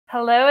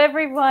Hello,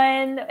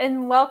 everyone,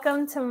 and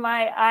welcome to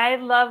my I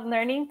Love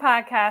Learning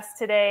podcast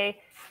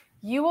today.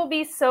 You will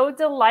be so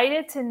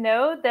delighted to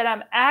know that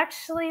I'm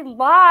actually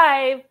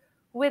live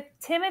with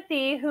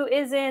Timothy, who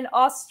is in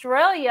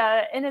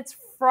Australia, and it's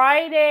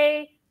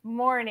Friday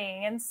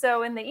morning. And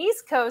so in the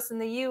East Coast in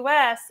the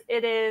US,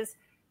 it is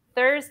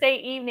Thursday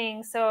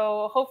evening.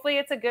 So hopefully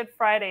it's a good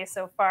Friday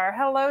so far.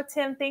 Hello,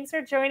 Tim. Thanks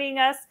for joining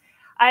us.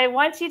 I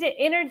want you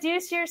to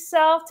introduce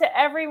yourself to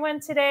everyone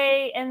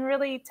today and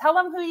really tell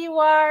them who you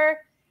are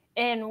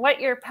and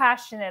what you're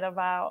passionate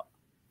about.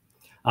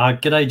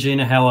 G'day,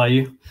 Gina. How are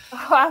you?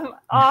 Oh, I'm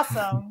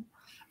awesome.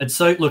 It's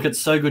so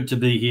good to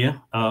be here.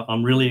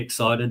 I'm really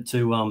excited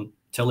to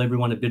tell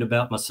everyone a bit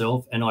about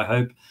myself, and I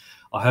hope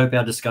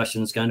our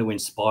discussion is going to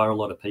inspire a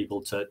lot of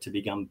people to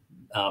become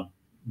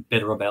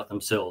better about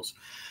themselves.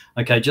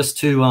 Okay, just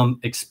to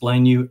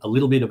explain you a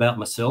little bit about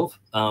myself.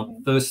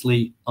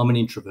 Firstly, I'm an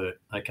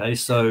introvert. Okay,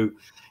 so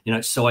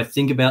I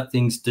think about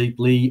things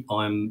deeply.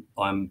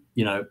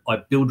 I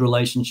build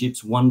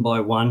relationships one by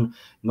one,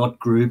 not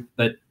group.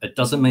 But it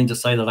doesn't mean to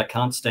say that I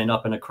can't stand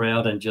up in a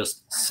crowd and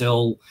just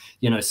sell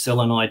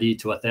an idea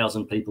to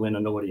 1,000 people in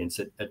an audience.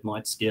 It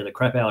might scare the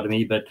crap out of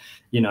me, but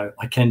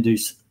I can do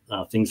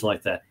things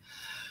like that.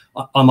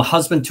 I'm a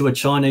husband to a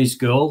Chinese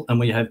girl, and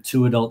we have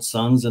 2 adult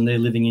sons, and they're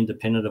living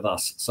independent of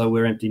us. So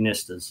we're empty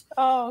nesters.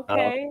 Oh,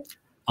 okay.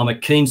 I'm a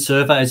keen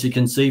surfer, as you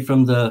can see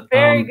from the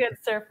very good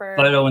surfer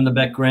photo in the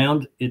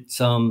background. It's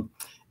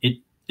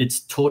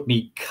taught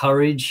me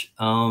courage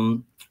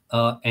and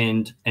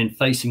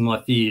facing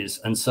my fears.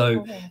 And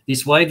so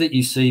this wave that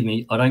you see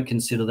me, I don't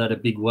consider that a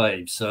big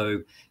wave.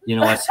 So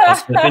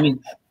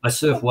I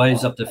surf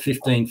waves up to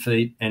 15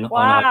 feet, and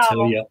I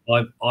tell you,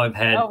 I've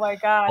had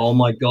oh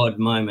my God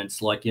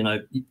moments like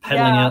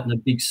paddling out in a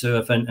big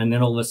surf, and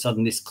then all of a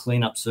sudden this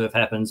cleanup surf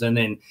happens, and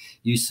then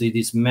you see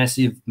this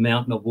massive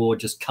mountain of water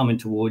just coming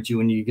towards you,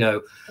 and you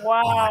go,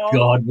 wow, oh my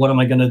God, what am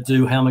I going to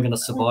do? How am I going to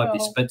survive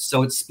this? But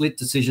so it's split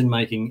decision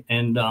making,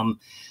 and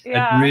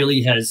it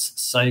really has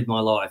saved my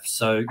life.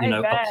 So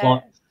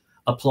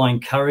applying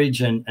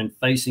courage and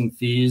facing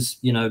fears,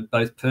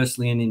 both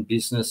personally and in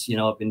business.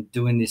 I've been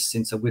doing this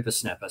since a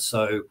whippersnapper.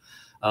 So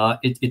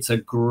it's a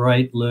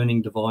great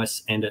learning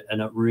device, and it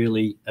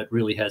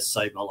really has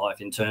saved my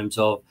life in terms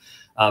of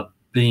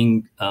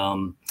being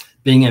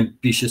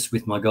ambitious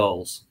with my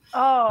goals.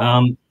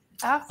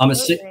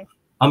 Absolutely.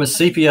 I'm a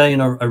CPA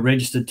and a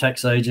registered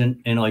tax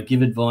agent, and I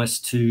give advice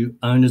to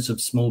owners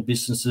of small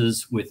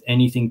businesses with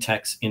anything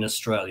tax in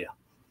Australia.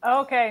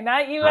 Okay,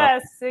 not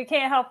US. So you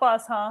can't help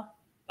us, huh?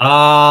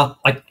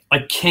 I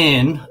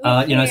can.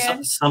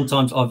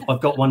 Sometimes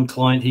I've got one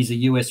client. He's a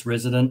US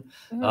resident.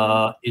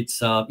 He's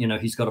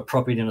got a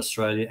property in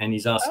Australia, and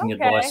he's asking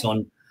advice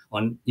on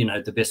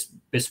the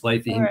best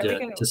way for him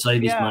to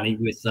save his money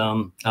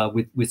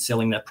with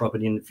selling that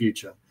property in the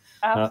future.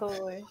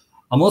 Absolutely.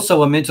 I'm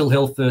also a mental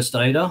health first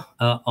aider.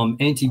 I'm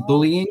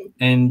anti-bullying,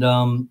 and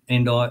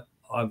I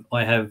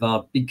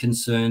have big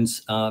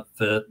concerns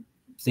for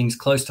things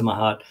close to my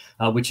heart,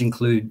 which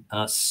include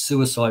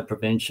suicide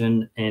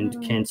prevention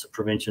and cancer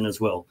prevention as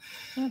well.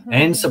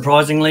 And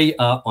surprisingly,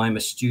 I'm a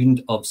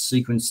student of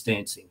sequence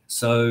dancing.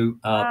 So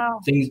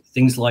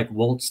things like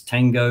waltz,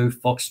 tango,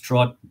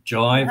 foxtrot,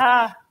 jive.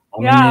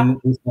 I'm in them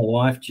with my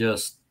wife,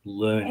 just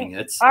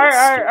learning.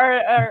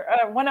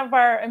 One of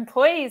our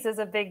employees is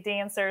a big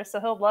dancer, so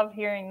he'll love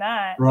hearing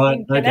that. Right.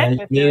 Okay.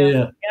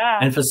 Yeah.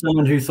 And for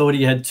someone who thought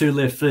he had 2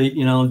 left feet,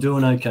 I'm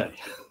doing okay.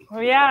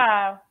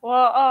 Yeah.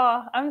 Well,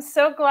 I'm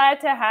so glad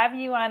to have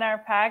you on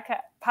our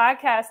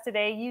podcast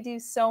today. You do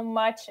so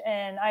much,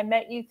 and I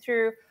met you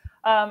through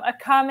a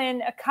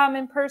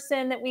common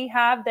person that we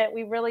have, that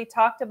we really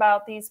talked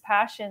about these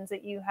passions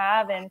that you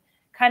have and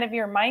kind of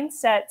your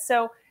mindset.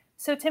 So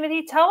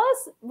Timothy, tell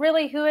us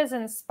really who has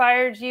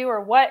inspired you,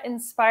 or what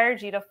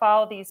inspired you to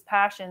follow these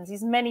passions,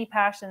 these many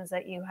passions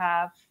that you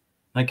have.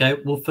 Okay.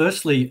 Well,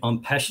 firstly,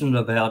 I'm passionate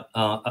about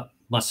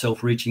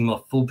myself reaching my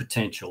full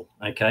potential.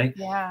 Okay.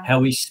 Yeah. How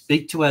we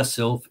speak to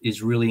ourselves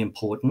is really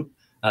important.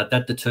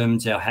 That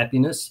determines our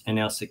happiness and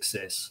our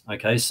success.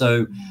 Okay.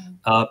 So,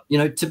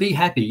 to be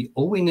happy,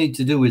 all we need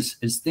to do is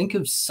think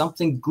of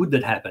something good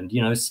that happened,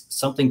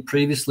 something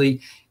previously.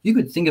 You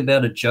could think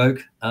about a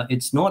joke.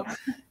 It's not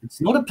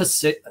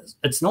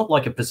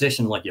like a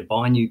possession, like you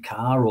buy a new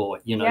car, or,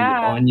 you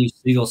buy a new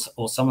seat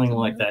or something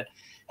like that.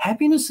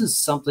 Happiness is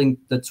something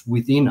that's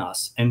within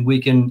us, and we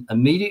can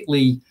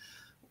immediately,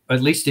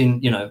 at least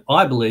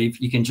I believe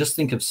you can just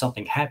think of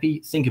something happy,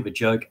 think of a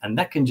joke, and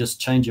that can just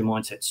change your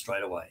mindset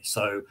straight away.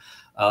 So,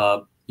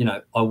 I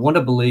want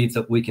to believe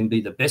that we can be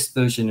the best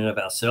version of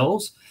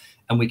ourselves,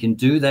 and we can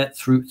do that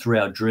through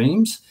our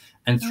dreams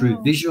and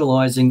through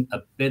visualizing a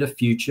better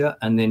future,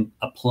 and then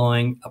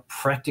applying a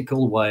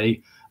practical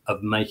way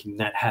of making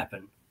that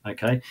happen.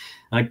 Okay.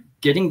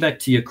 Getting back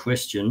to your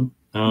question,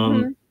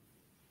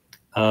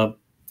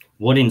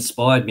 what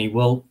inspired me?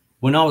 Well,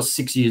 when I was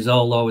 6 years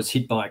old, I was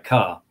hit by a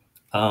car.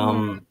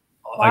 I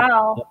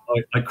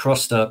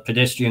crossed a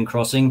pedestrian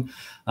crossing.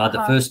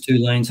 The first 2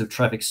 lanes of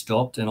traffic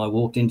stopped, and I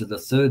walked into the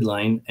 3rd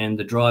lane, and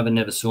the driver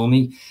never saw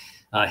me.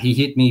 He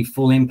hit me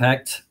full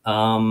impact.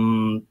 I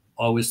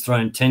was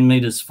thrown 10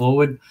 meters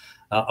forward.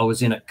 I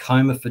was in a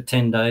coma for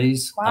 10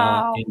 days.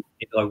 Wow. And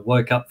I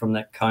woke up from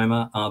that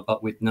coma,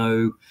 but with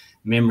no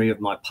memory of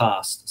my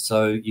past.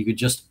 So you could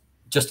just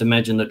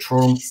imagine the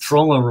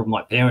trauma of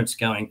my parents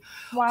going,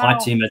 "Hi, Wow.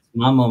 Tim, it's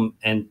Mum,"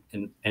 and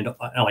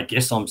I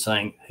guess I'm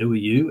saying, "Who are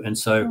you?" And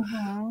so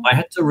Mm-hmm. I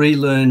had to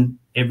relearn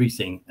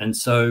everything. And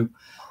so,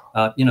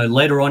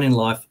 later on in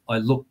life, I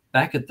look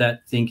back at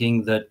that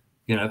thinking that,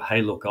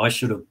 hey, look,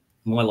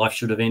 my life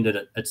should have ended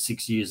at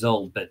 6 years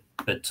old, but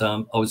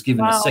I was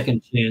given a Wow.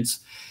 second chance.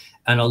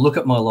 And I look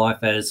at my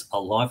life as a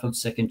life of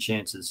second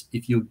chances.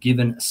 If you're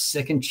given a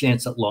second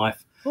chance at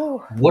life,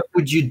 Ooh. what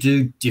would you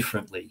do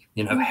differently?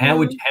 How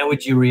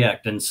would you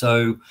react? And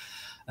so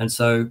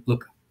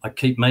look, I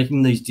keep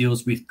making these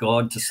deals with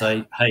God to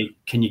say, hey,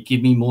 can you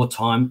give me more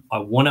time? I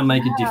want to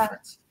make a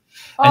difference.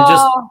 And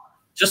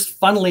just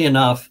funnily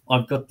enough,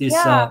 I've got this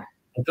guy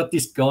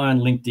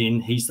on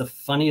LinkedIn. He's the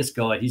funniest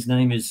guy. His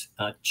name is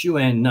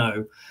Chuan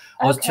No.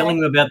 I was telling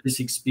him about this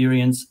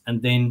experience,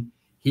 and then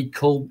he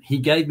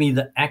gave me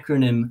the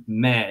acronym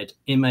MAD,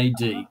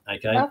 M-A-D,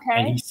 okay?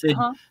 And he said,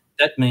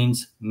 that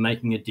means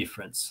making a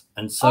difference.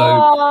 And so,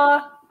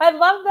 I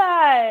love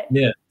that.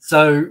 Yeah.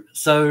 So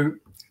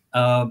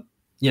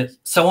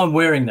I'm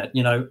wearing that.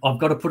 I've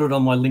got to put it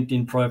on my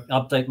LinkedIn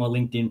update my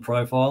LinkedIn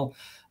profile.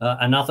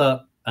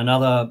 Another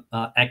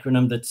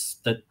acronym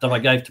that I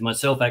gave to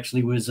myself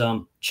actually was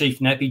Chief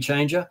Nappy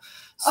Changer.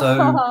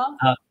 So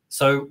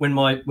so when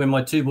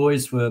my two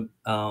boys were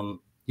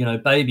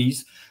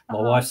babies, my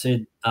wife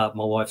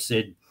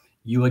said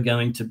you are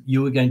going to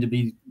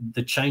be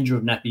the changer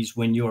of nappies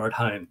when you're at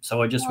home.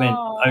 So I just went,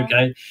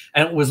 okay.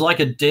 And it was like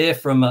a dare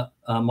from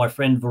my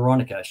friend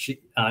Veronica. She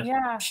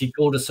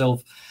called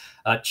herself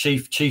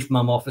chief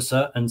mum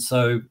officer, and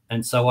so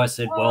I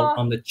said, well,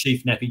 I'm the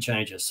chief nappy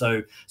changer.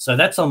 So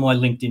that's on my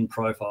LinkedIn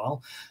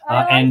profile.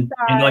 And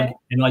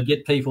I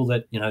get people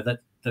that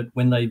that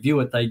when they view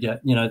it, they go,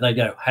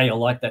 hey, I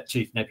like that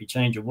chief nappy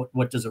changer.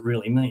 What does it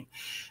really mean?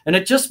 And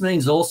it just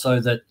means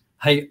also that,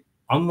 hey,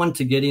 I'm one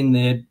to get in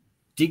there,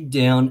 dig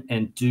down,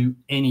 and do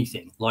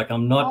anything. Like,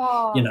 I'm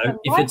not,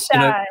 if it's,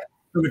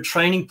 from a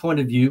training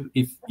point of view,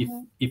 if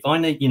I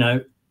need,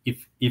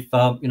 if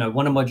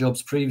one of my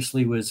jobs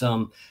previously was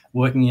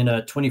working in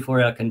a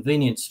 24-hour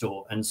convenience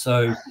store, and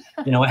so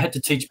I had to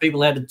teach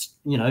people how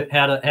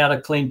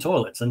to clean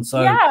toilets, and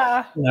so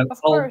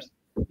of course.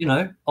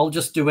 I'll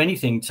just do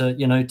anything to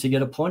to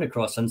get a point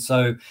across. And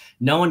so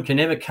no one can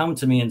ever come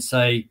to me and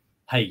say,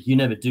 hey, you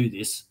never do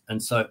this.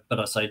 And so, but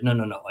I say, no,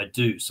 I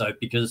do. So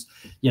because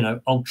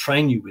I'll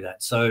train you with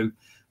that. So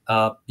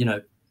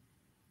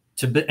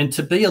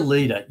to be a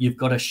leader, you've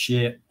got to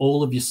share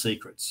all of your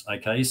secrets.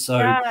 Okay.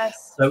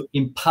 So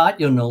impart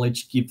your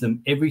knowledge, give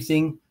them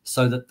everything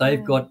so that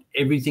they've got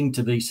everything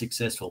to be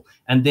successful.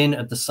 And then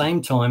at the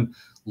same time,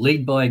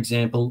 lead by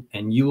example,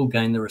 and you will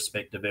gain the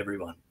respect of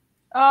everyone.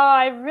 Oh,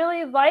 I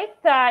really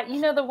like that.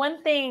 The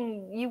one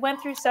thing, you went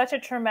through such a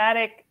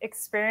traumatic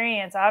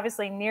experience,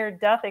 obviously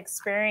near-death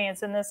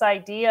experience, and this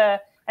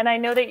idea, and I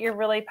know that you're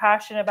really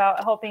passionate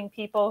about helping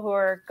people who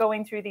are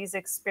going through these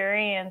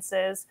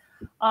experiences.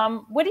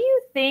 What do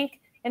you think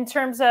in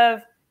terms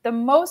of the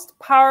most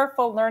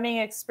powerful learning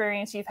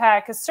experience you've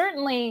had? Because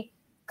certainly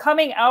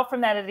coming out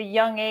from that at a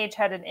young age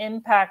had an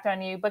impact on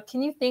you, but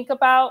can you think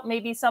about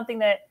maybe something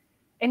that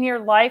in your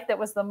life that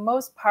was the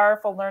most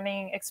powerful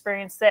learning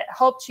experience that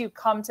helped you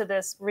come to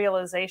this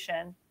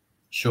realization?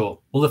 Sure.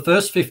 Well, the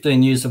first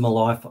 15 years of my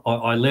life,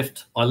 I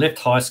left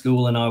high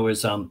school, and I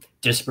was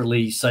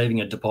desperately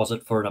saving a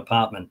deposit for an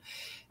apartment.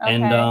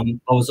 And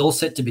I was all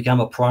set to become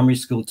a primary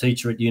school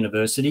teacher at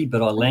university,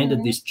 but I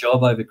landed this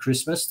job over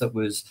Christmas that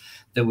was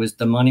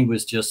the money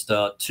was just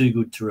too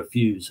good to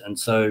refuse. And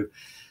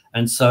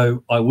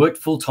so I worked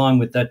full time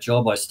with that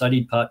job. I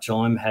studied part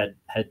time, had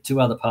two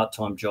other part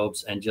time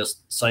jobs, and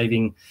just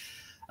saving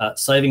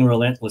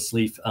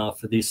relentlessly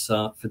for this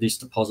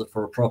deposit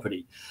for a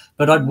property.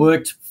 But I'd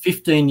worked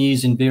 15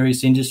 years in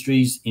various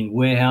industries, in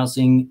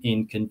warehousing,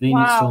 in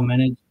convenience store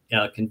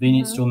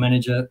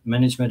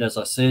management. As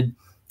I said,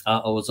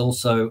 I was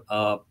also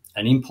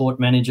an import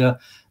manager,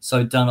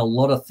 so done a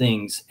lot of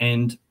things.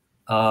 And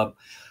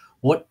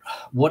what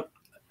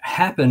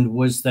happened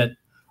was that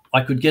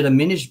I could get a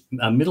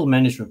middle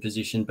management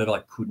position, but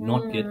I could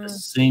not get a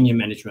senior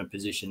management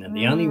position. And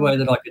the only way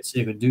that I could see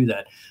I could do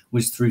that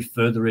was through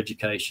further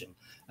education.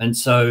 And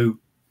so,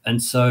 at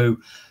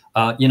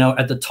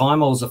the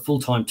time I was a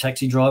full-time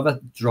taxi driver,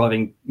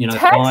 driving,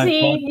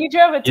 taxi. You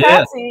drove a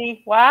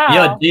taxi. Wow.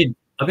 Yeah, I did.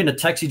 I've been a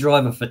taxi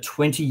driver for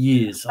 20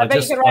 years. I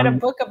bet you could write a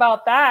book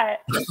about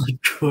that. I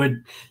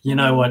could. You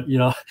know what?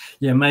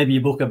 Maybe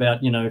a book about,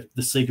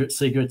 the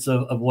secrets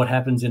of what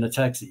happens in a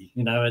taxi.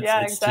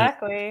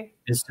 Exactly.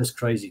 It's just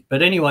crazy.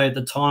 But anyway, at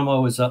the time I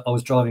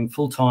was driving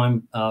full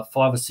time, 5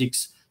 or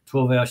 6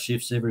 12-hour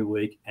shifts every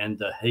week, and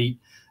the heat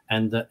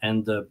and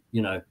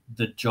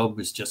the job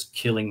was just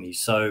killing me.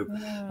 So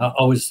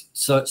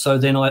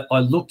then I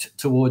looked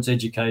towards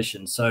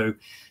education. So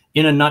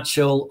in a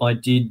nutshell, I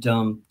did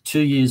 2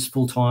 years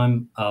full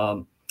time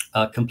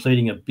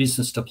completing a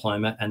business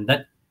diploma, and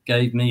that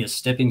gave me a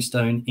stepping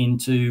stone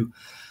into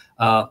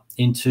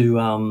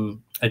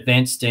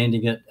advanced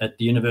standing at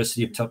the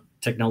University of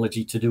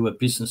Technology to do a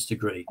business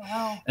degree.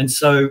 Wow. And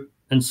so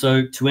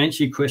to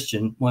answer your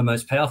question, my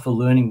most powerful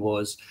learning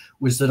was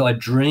that I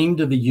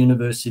dreamed of a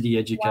university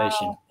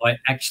education. Wow. I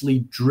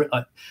actually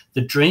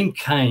the dream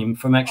came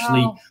from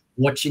actually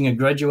watching a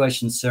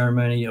graduation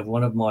ceremony of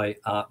one of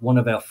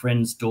our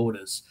friends'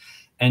 daughters.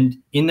 And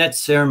in that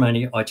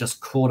ceremony, I just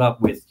caught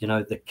up with,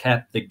 the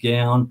cap, the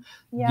gown,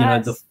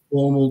 the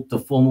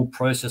formal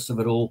process of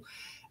it all.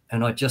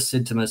 And I just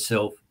said to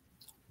myself,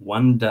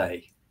 one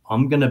day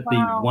I'm going to be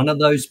one of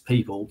those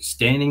people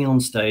standing on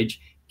stage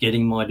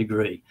getting my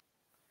degree.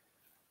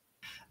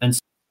 And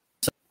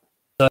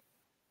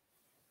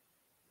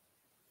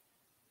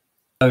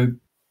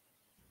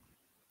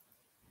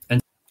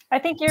I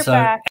think you're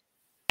back.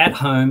 At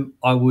home,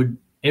 I would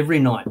every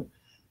night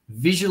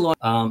visualize.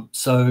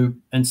 So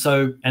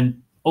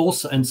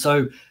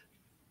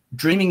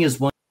dreaming is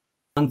one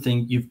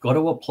thing. You've got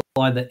to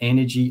apply the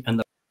energy and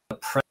the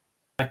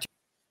practical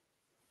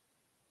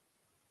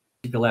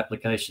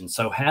application.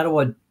 So how do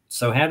I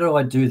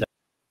do that?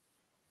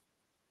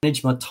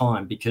 Manage my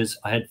time, because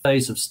I had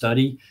days of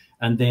study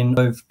and then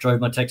drove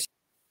my taxi,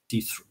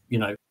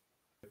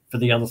 for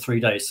the other 3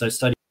 days. So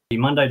study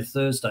Monday to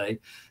Thursday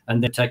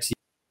and then taxi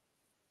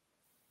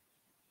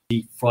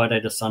Friday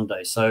to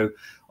Sunday. So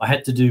I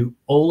had to do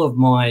all of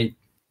my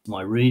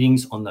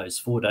readings on those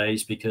 4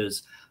 days,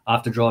 because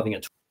after driving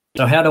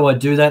so how do I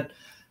do that?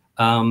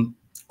 I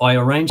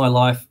arrange my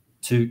life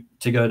to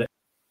go to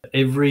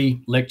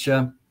every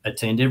lecture,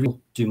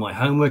 do my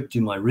homework,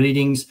 do my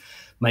readings,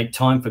 make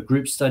time for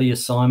group study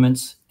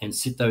assignments, and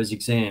sit those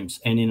exams.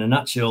 And in a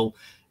nutshell,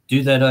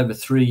 do that over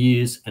 3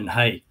 years, and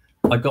hey,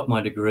 I got my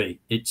degree.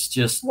 It's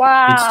just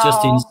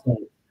insane.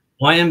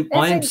 I am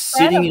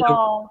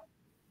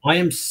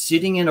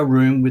sitting in a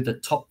room with the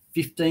top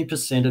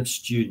 15% of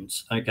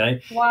students.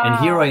 Okay. Wow. And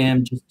here I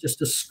am,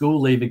 just a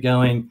school leaver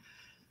going,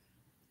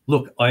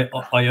 look, I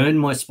earned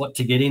my spot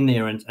to get in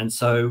there. And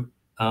so,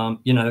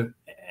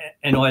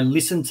 and I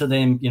listened to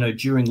them,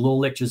 during law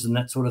lectures and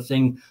that sort of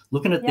thing,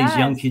 looking at these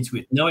young kids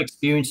with no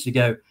experience, to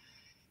go,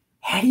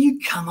 how do you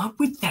come up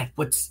with that?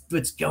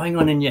 What's going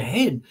on in your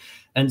head?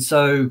 And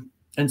so,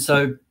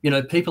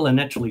 people are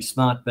naturally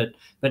smart, but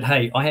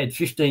hey, I had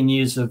 15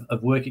 years of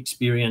work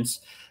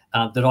experience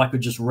that I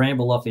could just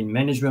ramble off in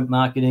management,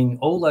 marketing,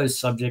 all those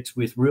subjects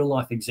with real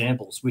life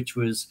examples, which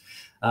was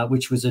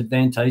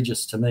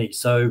advantageous to me.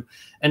 So,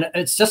 and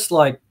it's just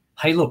like,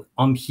 hey, look,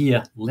 I'm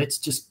here. Let's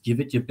just give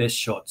it your best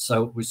shot.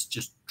 So it was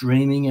just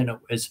dreaming, and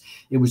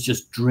it was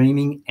just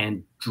dreaming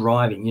and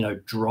driving,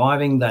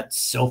 driving that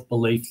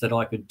self-belief that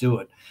I could do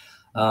it.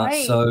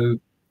 Right. So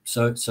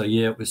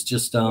yeah, it was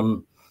just,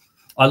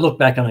 I look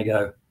back and I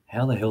go,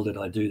 how the hell did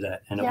I do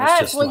that? And it was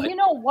just well, you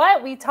know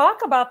what? We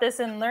talk about this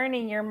in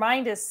learning. Your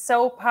mind is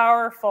so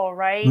powerful,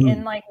 right?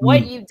 And like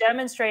what you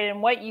demonstrated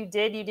and what you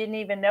didn't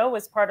even know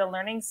was part of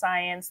learning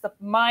science. The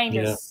mind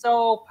is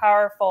so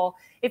powerful.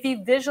 If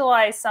you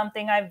visualize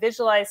something, I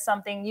visualize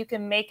something, you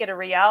can make it a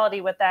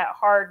reality with that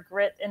hard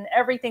grit and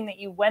everything that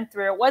you went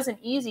through. It wasn't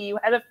easy. You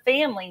had a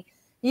family.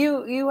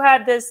 You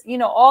had this,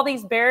 all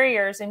these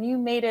barriers, and you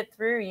made it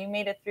through.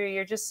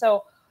 You're just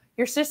so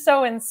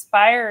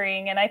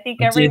inspiring. And I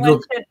think everyone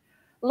should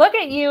look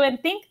at you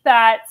and think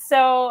that.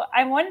 So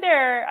I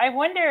wonder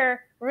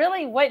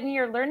really what in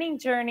your learning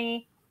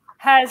journey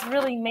has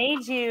really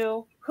made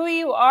you who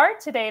you are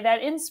today,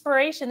 that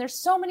inspiration. There's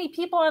so many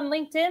people on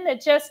LinkedIn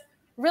that just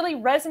really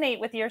resonate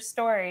with your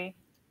story.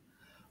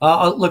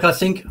 Look, I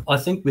think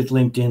with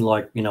LinkedIn,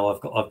 like,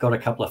 I've got a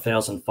couple of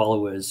thousand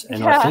followers,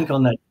 and I think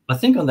on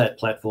that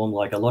platform,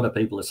 like, a lot of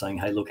people are saying,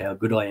 hey, look how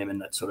good I am,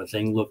 and that sort of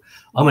thing. Look,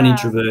 I'm an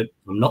introvert.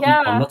 I'm not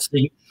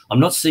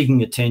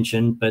seeking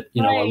attention, but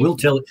I will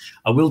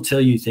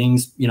tell you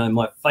things.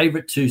 My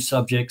favorite 2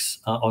 subjects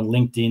on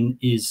LinkedIn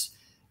is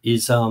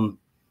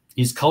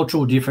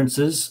cultural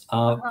differences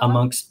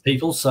amongst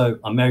people. So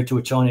I'm married to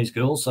a Chinese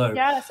girl, so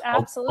yes,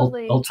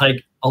 absolutely.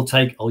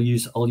 I'll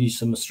use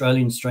some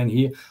Australian slang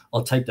here.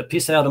 I'll take the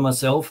piss out of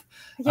myself,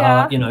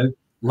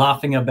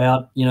 laughing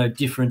about,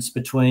 difference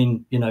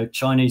between,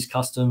 Chinese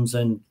customs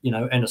and,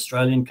 and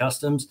Australian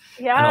customs.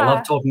 Yeah. And I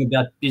love talking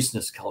about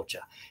business culture,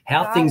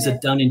 how things are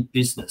done in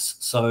business.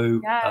 So,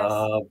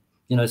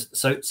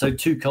 so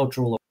 2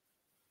 cultural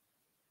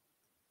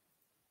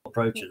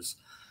approaches.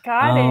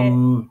 Got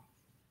it.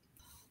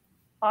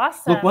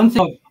 Awesome. Look, one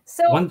thing.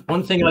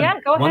 Go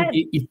ahead.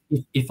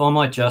 If I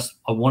might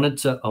I wanted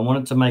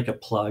to make a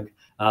plug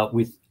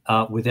with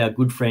our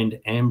good friend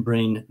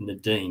Ambreen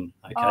Nadine.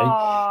 Okay.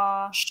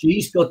 Aww.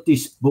 She's got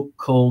this book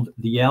called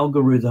The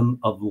Algorithm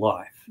of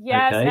Life.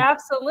 Yes, okay?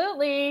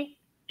 Absolutely.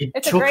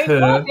 It's took a great her,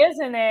 book,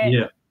 isn't it?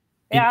 Yeah.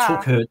 It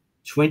took her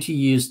 20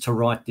 years to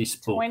write this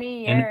book.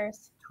 20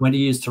 years. 20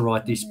 years to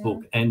write this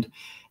book. And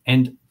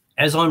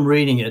as I'm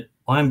reading it,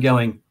 I'm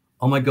going,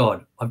 oh my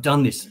God, I've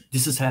done this.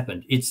 This has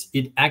happened.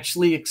 It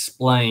actually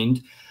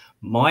explained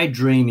my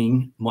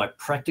dreaming, my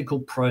practical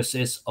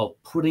process of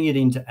putting it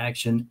into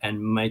action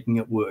and making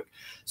it work.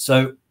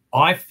 So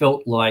I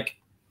felt like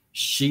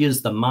she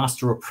is the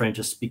master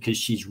apprentice because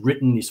she's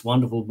written this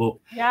wonderful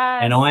book.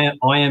 Yes. And I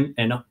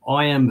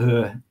am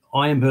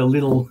her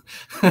little.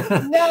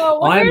 No,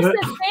 well, here's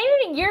the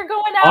thing. You're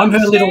going out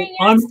and sharing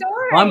your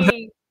story.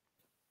 I'm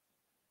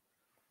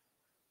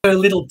her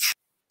little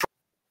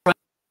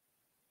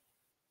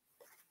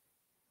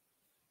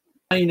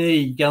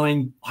trainee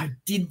going, I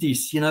did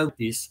this,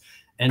 this.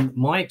 And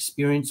my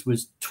experience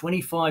was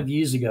 25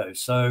 years ago.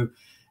 So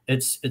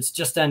it's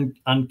just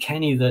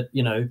uncanny that,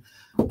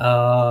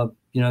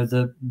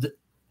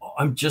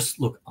 I'm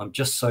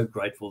just so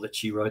grateful that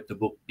she wrote the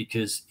book,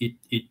 because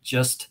it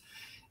just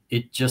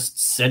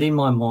set in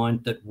my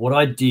mind that what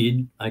I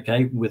did,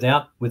 okay,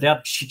 without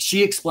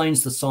she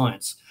explains the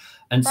science.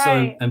 And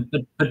right.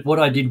 but what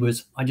I did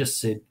was I just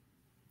said,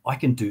 I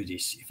can do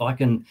this. If I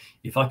can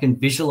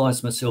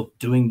visualize myself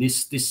doing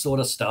this sort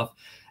of stuff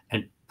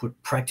and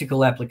put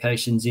practical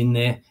applications in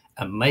there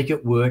and make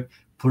it work,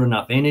 put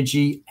enough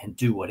energy and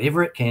do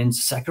whatever it can,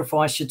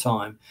 sacrifice your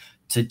time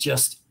to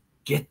just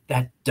get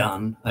that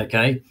done.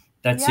 Okay.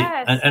 That's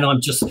yes. it. And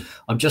I'm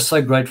just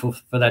so grateful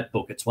for that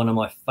book. It's one of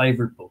my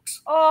favorite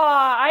books. Oh,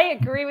 I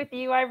agree with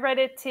you. I read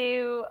it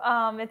too.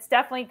 It's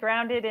definitely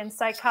grounded in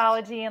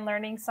psychology and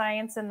learning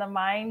science and the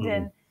mind.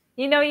 And,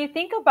 you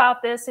think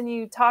about this and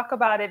you talk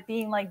about it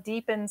being like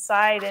deep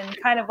inside and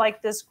kind of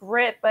like this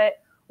grit, but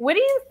what do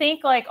you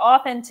think, like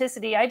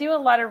authenticity? I do a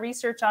lot of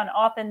research on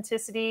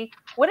authenticity.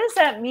 What does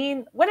that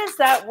mean? What is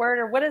that word,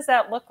 or what does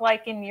that look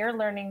like in your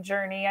learning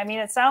journey? I mean,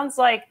 it sounds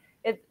like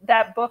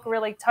that book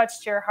really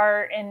touched your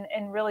heart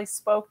and really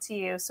spoke to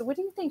you. So what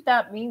do you think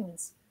that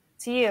means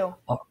to you?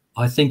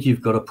 I think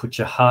you've got to put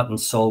your heart and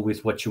soul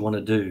with what you want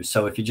to do.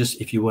 So if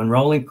you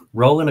enroll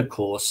in a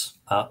course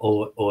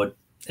or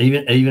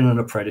even an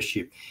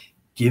apprenticeship,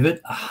 give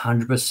it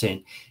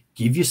 100%.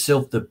 Give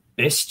yourself the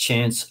best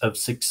chance of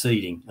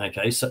succeeding.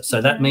 Okay,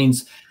 so that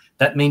means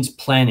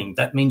planning.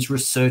 That means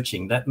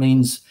researching. That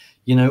means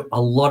a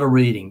lot of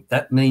reading.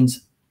 That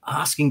means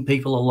asking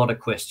people a lot of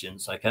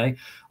questions. Okay,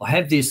 I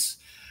have this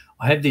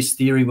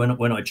theory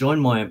when I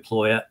joined my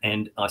employer,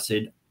 and I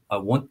said I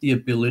want the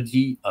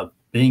ability of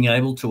being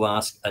able to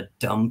ask a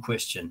dumb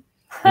question.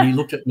 And he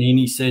looked at me and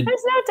he said,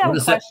 "There's no dumb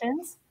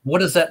questions." What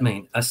does that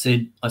mean? I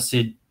said,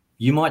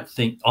 you might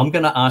think I'm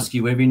going to ask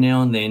you every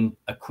now and then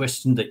a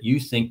question that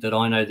you think that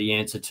I know the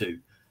answer to,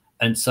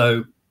 and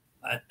so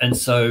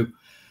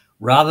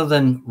rather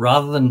than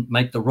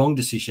make the wrong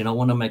decision, I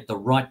want to make the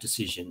right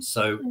decision.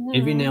 So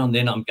every now and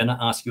then I'm going to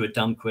ask you a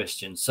dumb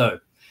question. So,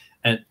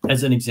 and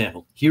as an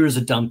example, here is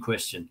a dumb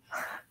question.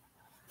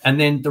 And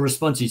then the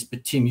response is,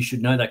 but Tim, you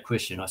should know that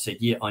question. I said,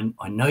 yeah,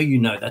 I know you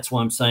know. That's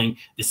why I'm saying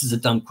this is a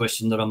dumb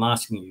question that I'm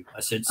asking you.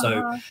 I said,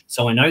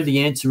 so I know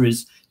the answer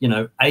is,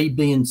 A,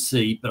 B, and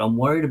C, but I'm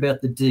worried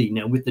about the D.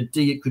 Now, with the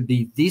D, it could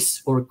be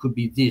this or it could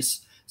be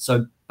this.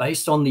 So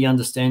based on the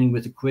understanding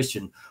with the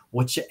question,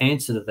 what's your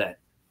answer to that?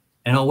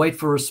 And I'll wait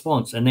for a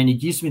response. And then he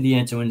gives me the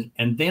answer.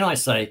 And then I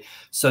say,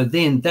 so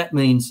then that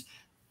means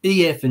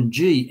E, F, and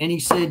G. And he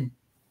said,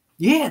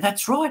 yeah,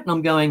 that's right. And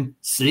I'm going,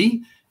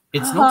 see?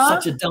 It's not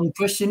such a dumb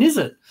question, is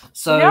it?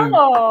 So,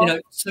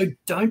 so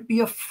don't be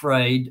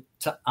afraid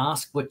to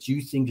ask what you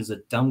think is a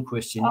dumb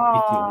question if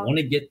you want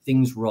to get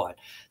things right.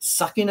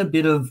 Suck in a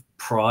bit of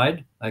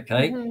pride,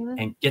 okay,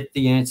 and get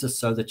the answer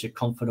so that you're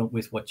confident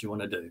with what you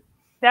want to do.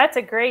 That's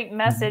a great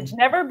message.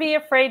 Never be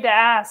afraid to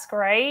ask,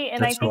 right?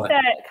 And I think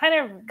that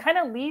kind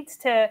of leads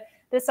to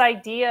this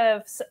idea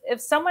of if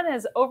someone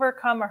has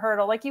overcome a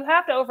hurdle, like you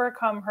have to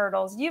overcome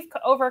hurdles. You've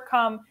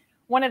overcome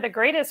one of the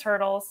greatest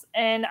hurdles,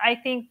 and I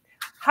think.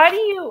 How do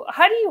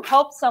you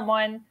help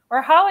someone,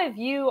 or how have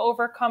you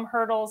overcome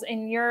hurdles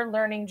in your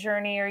learning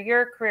journey or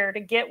your career to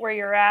get where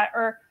you're at,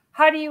 or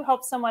how do you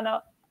help someone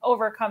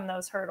overcome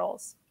those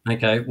hurdles?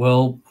 Okay,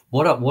 well,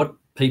 what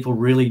people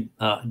really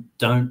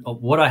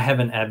what I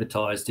haven't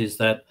advertised is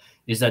that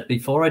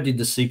before I did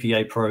the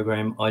CPA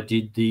program, I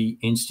did the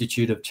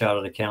Institute of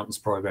Chartered Accountants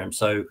program.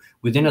 So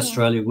within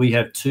Australia, we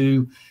have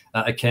two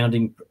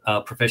accounting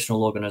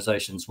professional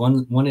organisations.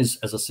 One is,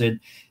 as I said,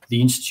 the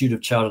Institute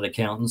of Chartered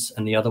Accountants,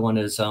 and the other one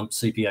is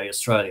CPA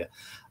Australia.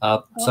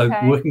 So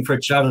working for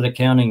a chartered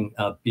accounting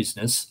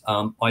business,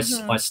 I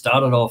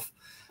started off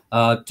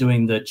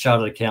doing the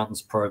Chartered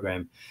Accountants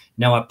program.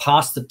 Now, I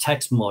passed the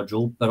tax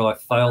module, but I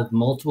failed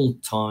multiple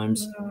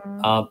times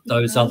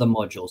those other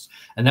modules.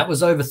 And that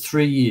was over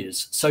 3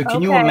 years. So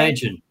can you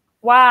imagine?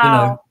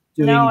 Wow.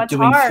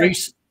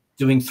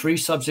 Doing three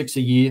subjects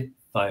a year,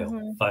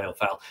 fail.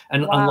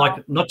 And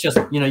unlike not just,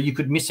 you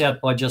could miss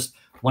out by just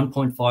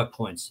 1.5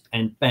 points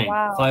and bang,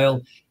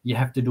 fail. You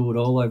have to do it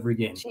all over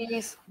again.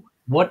 Jeez.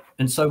 What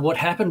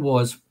happened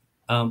was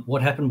our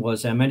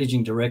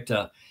managing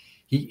director,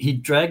 he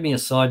dragged me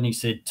aside and he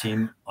said,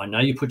 Tim, I know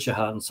you put your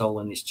heart and soul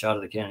in this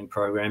chartered accounting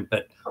program,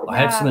 but I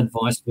have some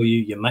advice for you.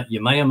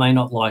 You may or may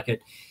not like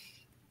it.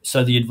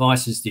 So the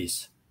advice is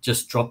this: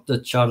 just drop the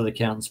chartered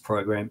accountants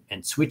program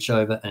and switch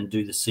over and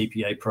do the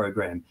CPA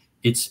program.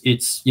 It's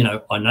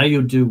I know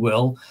you'll do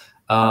well.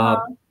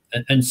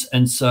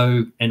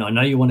 And I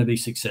know you want to be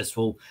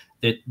successful.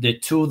 They're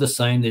two of the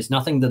same. There's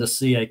nothing that a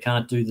CA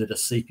can't do that a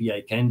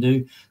CPA can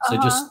do. So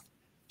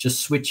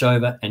just switch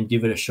over and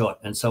give it a shot.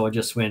 And so I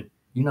just went,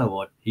 you know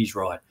what, he's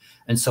right.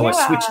 And so I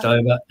switched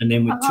over, and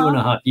then with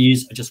 2.5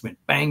 years, I just went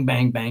bang,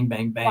 bang, bang,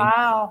 bang, bang.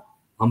 Wow.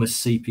 I'm a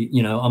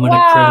CPA, I'm an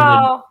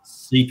accredited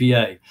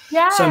CPA.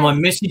 Yes. So my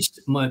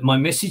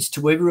message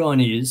to everyone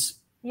is,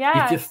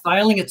 if you're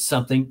failing at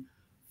something,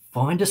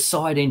 find a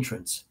side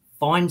entrance,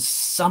 find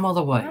some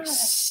other way,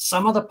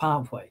 some other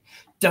pathway.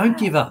 Don't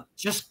give up.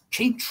 Just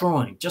keep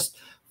trying. Just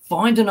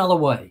find another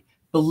way.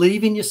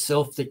 Believe in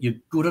yourself that you're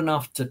good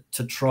enough to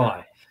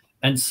try.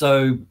 And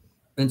so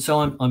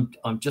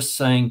I'm just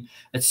saying,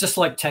 it's just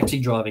like taxi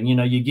driving.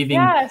 You're giving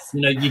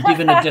you're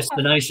given a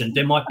destination.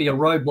 There might be a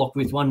roadblock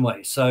with one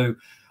way. So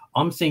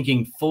I'm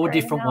thinking 4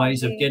 different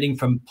ways of getting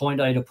from point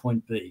A to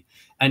point B.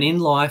 And in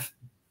life,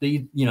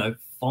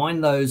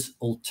 find those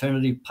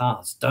alternative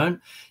paths.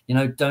 Don't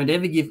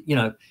ever give,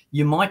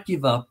 you might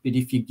give up, but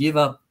if you give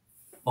up,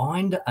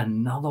 find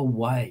another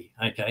way,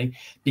 okay?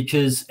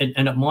 Because,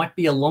 and it might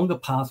be a longer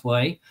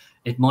pathway,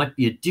 it might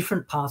be a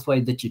different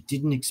pathway that you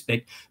didn't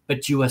expect,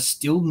 but you are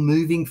still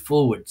moving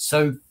forward.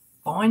 So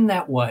find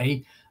that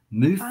way,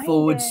 move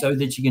forward so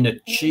that you can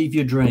achieve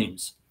your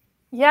dreams.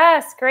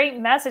 Yes, great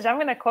message. I'm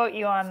going to quote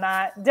you on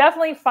that.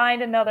 Definitely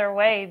find another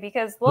way,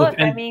 because look,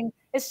 I mean,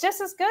 it's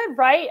just as good,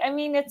 right? I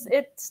mean,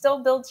 it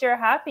still builds your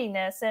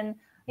happiness. And,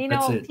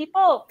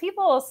 people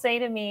will say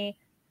to me,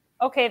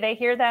 okay, they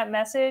hear that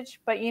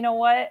message, but you know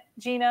what,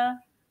 Gina,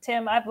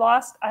 Tim, I've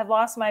lost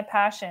my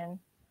passion.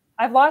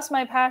 I've lost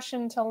my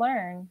passion to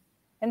learn.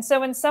 And so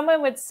when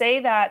someone would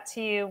say that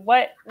to you,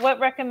 what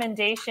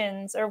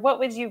recommendations, or what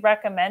would you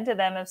recommend to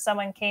them if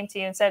someone came to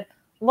you and said,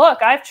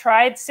 look, I've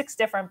tried 6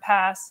 different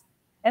paths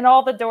and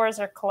all the doors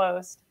are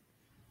closed?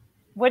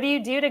 What do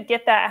you do to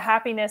get that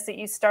happiness that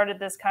you started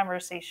this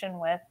conversation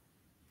with?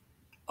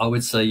 I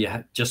would say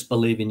you just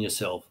believe in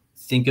yourself.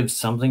 Think of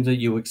something that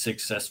you were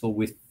successful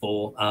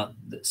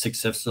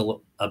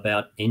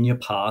about in your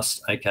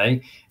past,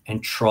 okay,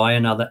 and try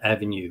another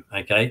avenue,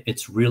 okay?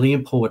 It's really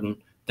important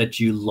that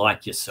you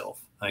like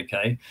yourself,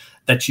 okay,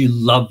 that you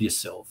love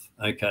yourself,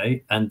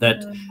 okay, and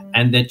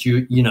that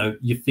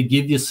you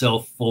forgive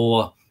yourself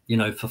for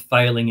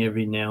failing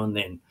every now and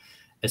then.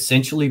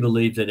 Essentially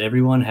believe that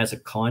everyone has a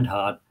kind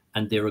heart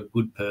and they're a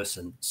good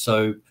person.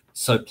 So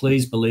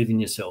please believe in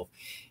yourself.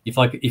 If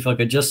I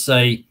could just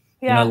say,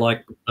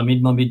 like, I'm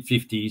in my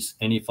mid-50s,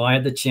 and if I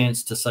had the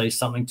chance to say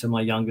something to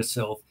my younger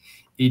self,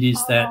 it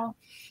is that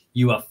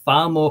you are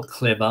far more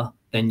clever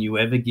than you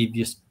ever give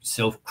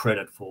yourself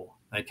credit for,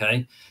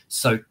 okay?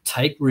 So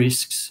take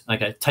risks,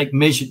 okay? Take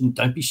measured,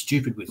 don't be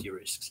stupid with your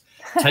risks.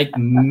 Take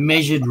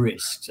measured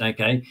risks,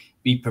 okay?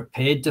 Be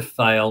prepared to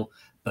fail,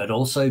 but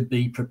also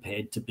be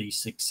prepared to be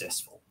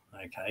successful,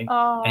 okay?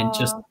 And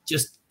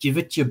just give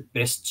it your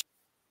best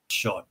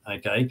shot,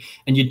 okay?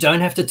 And you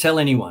don't have to tell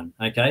anyone,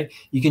 okay?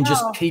 You can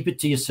just keep it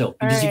to yourself,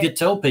 because if you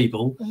tell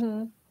people,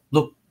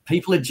 look,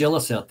 people are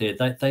jealous out there.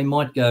 They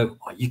might go,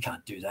 oh, you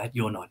can't do that.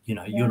 You're not,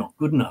 you're not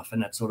good enough,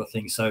 and that sort of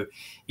thing. So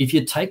if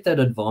you take that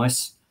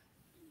advice,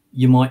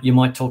 you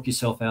might talk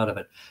yourself out of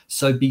it.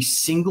 So be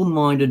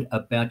single-minded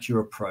about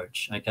your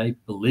approach, okay?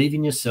 Believe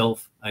in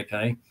yourself,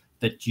 okay,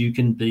 that you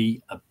can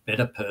be a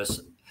better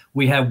person.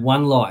 We have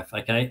one life,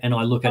 okay? And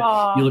you look at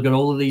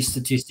all of these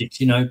statistics,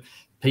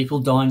 people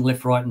dying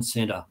left, right, and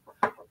center.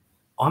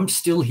 I'm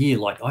still here.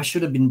 Like, I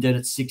should have been dead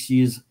at 6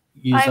 years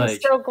age. I'm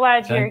so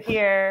glad you're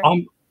here.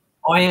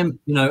 I am,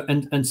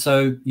 and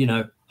so,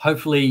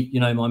 hopefully,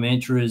 my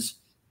mantra is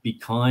be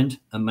kind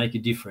and make a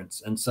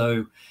difference. And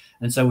so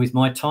with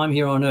my time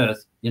here on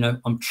earth,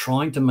 I'm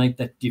trying to make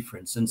that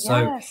difference. And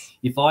so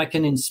if I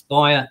can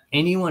inspire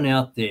anyone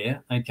out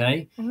there,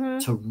 okay,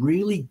 to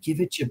really give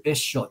it your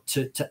best shot,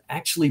 to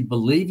actually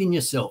believe in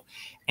yourself,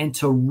 and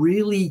to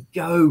really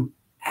go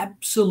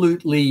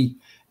absolutely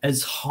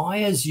as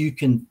high as you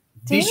can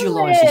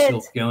visualize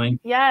yourself going,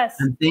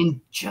 and then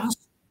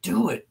just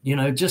do it,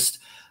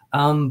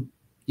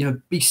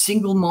 be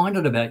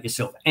single-minded about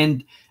yourself,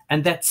 and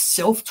that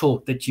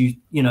self-talk that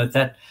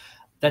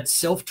that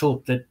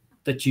self-talk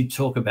that you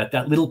talk about,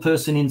 that little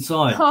person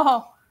inside.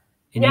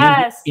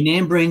 In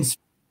Anne Breen's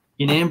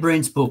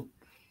book,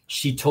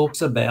 she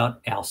talks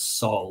about our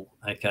soul,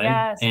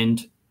 okay?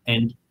 And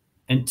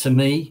to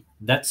me,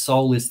 that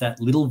soul is that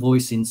little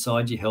voice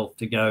inside your health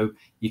to go,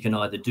 you can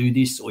either do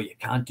this, or you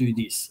can't do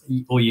this,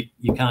 or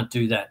you can't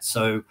do that.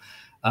 So,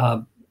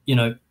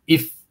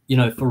 if,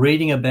 for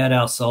reading about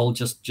our soul,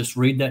 just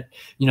read that,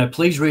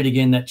 please read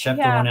again that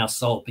chapter on our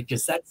soul,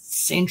 because that's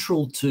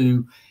central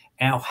to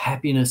our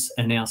happiness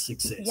and our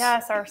success.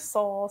 Yes, our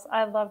souls.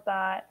 I love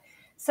that.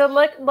 So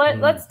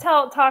let's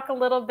talk a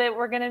little bit.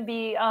 We're going to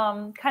be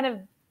kind of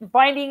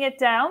winding it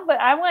down, but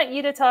I want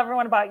you to tell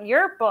everyone about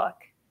your book.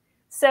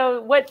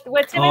 So what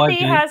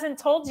Timothy hasn't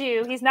told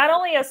you, he's not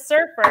only a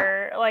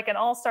surfer, like an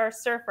all-star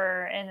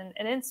surfer and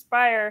an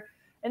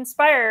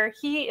inspirer,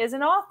 he is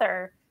an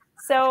author.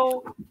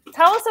 So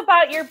tell us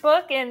about your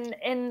book and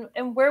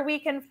where we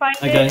can find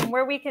it and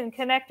where we can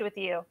connect with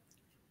you.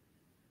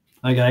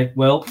 Okay,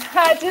 well,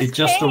 it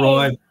just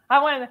arrived.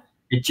 I want.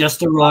 It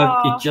just arrived.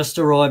 Oh, It just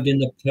arrived in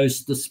the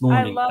post this I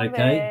morning. love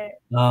Okay,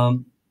 it.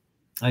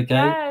 okay.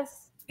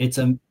 Yes. It's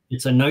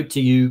a note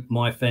to you,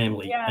 my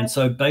family. And Yes.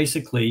 so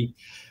basically,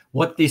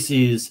 what this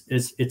is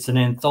it's an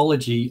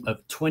anthology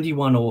of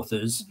 21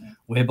 authors,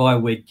 whereby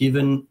we're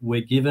given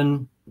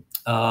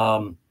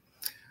a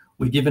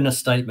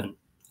statement.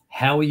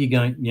 How are you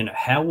going?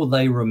 How will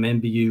they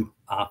remember you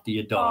after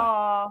you die?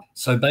 Oh,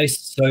 So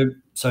basically,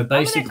 I'm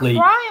gonna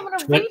cry. I'm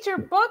gonna read your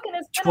book, and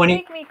it's gonna 20.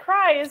 make me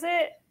cry. Is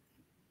it?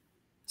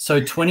 So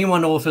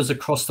 21 authors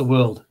across the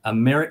world,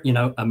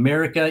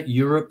 America,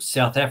 Europe,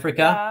 South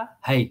Africa. Yeah.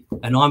 Hey,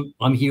 and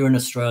I'm here in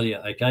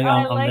Australia. Okay,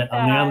 I like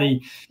I'm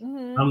the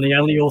that.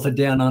 only author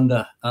down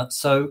under.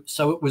 So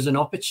it was an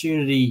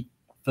opportunity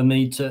for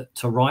me to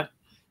write,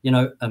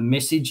 a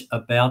message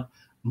about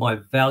my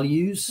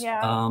values,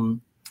 Yeah.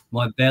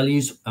 my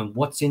values and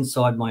what's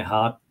inside my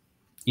heart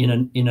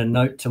in a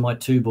note to my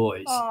two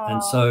boys. And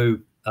Oh, so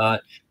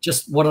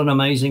just what an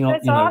amazing,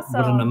 that's what an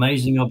awesome.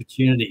 amazing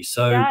opportunity.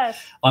 So Yes.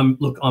 I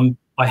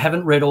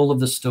haven't read all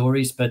of the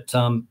stories, but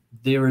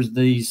there is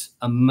these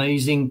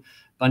amazing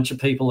bunch of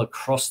people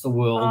across the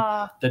world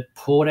that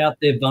poured out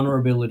their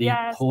vulnerability,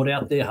 Yes. poured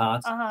out their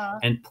hearts,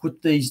 and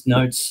put these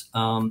notes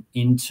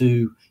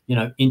into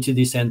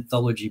this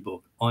anthology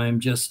book.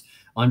 I'm just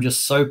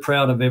so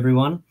proud of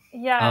everyone.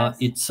 Yes.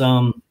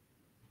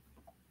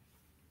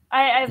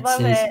 I It love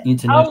says it. I'll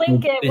international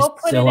link it. We'll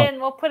put it bestseller, in.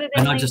 We'll put it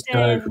in and I just go,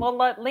 LinkedIn.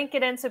 We'll link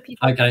it in so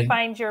people can okay,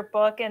 find your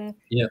book. And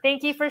yeah.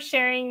 thank you for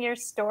sharing your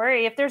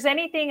story. If there's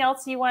anything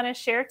else you want to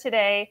share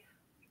today,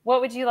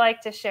 what would you like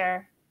to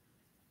share?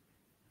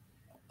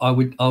 I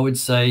would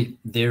say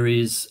there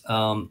is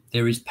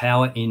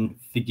power in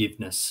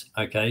forgiveness.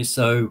 Okay,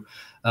 so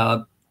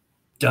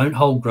don't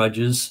hold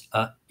grudges.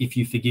 If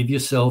you forgive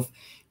yourself,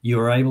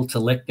 you're able to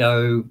let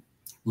go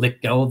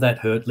of that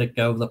hurt, let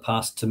go of the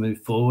past to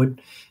move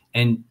forward.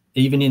 And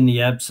even in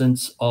the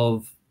absence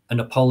of an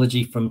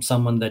apology from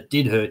someone that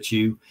did hurt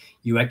you,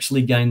 you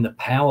actually gain the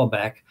power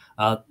back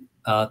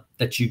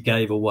that you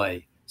gave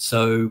away.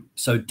 So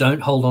don't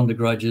hold on to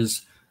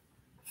grudges.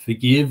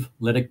 Forgive,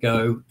 let it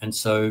go, and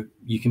so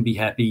you can be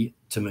happy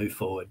to move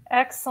forward.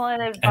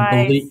 Excellent advice.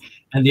 And believe.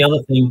 And the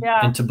other thing,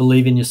 and to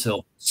believe in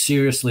yourself.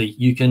 Seriously,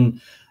 you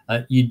can.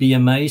 You'd be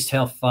amazed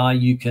how far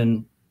you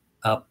can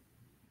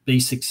be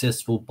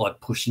successful by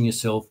pushing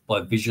yourself,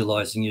 by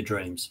visualizing your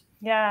dreams.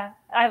 Yeah,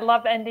 I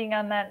love ending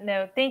on that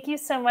note. Thank you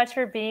so much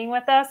for being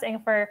with us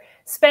and for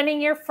spending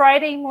your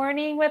Friday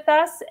morning with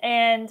us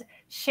and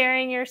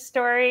sharing your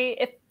story.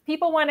 If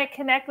people want to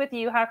connect with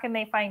you, how can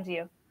they find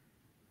you?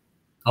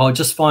 Oh,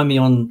 just find me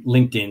on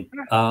LinkedIn.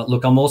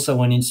 Look, I'm also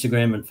on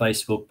Instagram and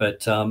Facebook,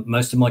 but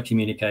most of my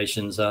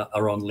communications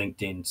are on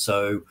LinkedIn.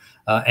 So,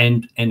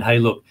 and hey,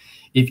 look,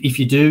 if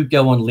you do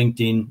go on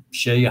LinkedIn,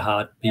 share your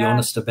heart, be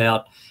honest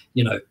about,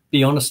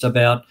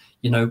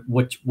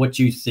 what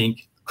you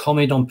think.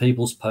 Comment on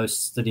people's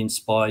posts that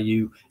inspire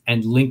you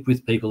and link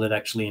with people that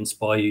actually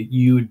inspire you.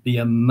 You would be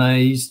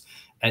amazed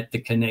at the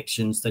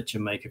connections that you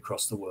make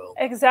across the world.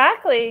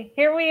 Exactly.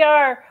 Here we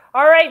are.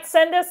 All right,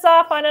 send us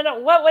off on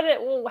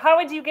how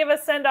would you give a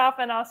send off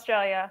in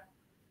Australia?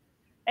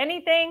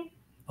 Anything?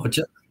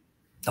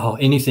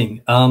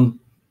 Anything.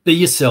 Be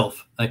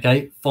yourself.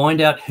 Okay.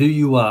 Find out who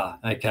you are.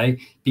 Okay.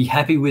 Be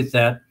happy with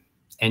that,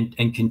 and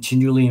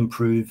continually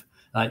improve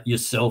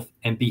yourself,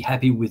 and be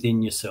happy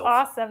within yourself.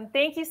 Awesome.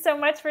 Thank you so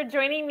much for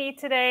joining me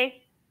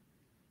today.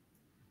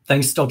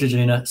 Thanks, Dr.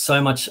 Gina, so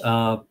much.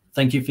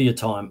 Thank you for your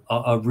time.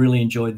 I really enjoyed